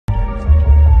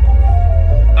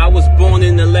born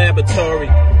in the laboratory.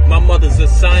 My mother's a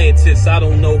scientist, I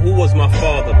don't know who was my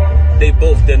father. They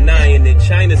both denying it.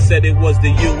 China said it was the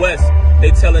US.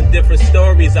 They telling different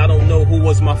stories, I don't know who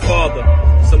was my father.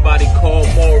 Somebody called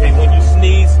Maury. When you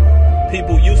sneeze,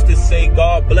 people used to say,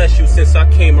 God bless you since I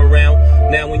came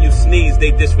around. Now when you sneeze,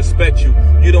 they disrespect you.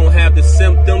 You don't have the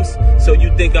symptoms, so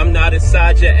you think I'm not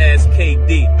inside your ass,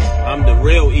 KD. I'm the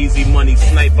real easy money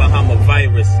sniper, I'm a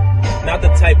virus. Not the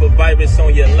type of virus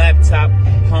on your laptop,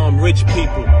 harm rich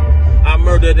people. I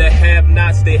murdered the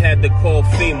have-nots, they had to call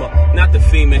FEMA. Not the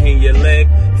FEMA in your leg.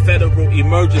 Federal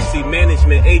Emergency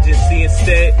Management Agency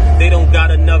instead. They don't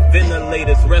got enough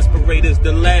ventilators, respirators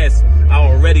to last. I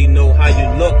already know how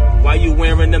you look. Why you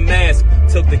wearing a mask?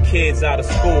 Took the kids out of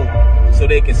school so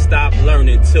they can stop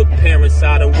learning. Took parents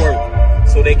out of work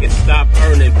so they can stop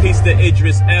earning. Peace to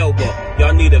Idris Elba.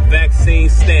 Y'all need a vaccine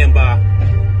standby.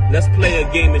 Let's play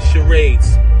a game of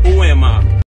charades. Who am I?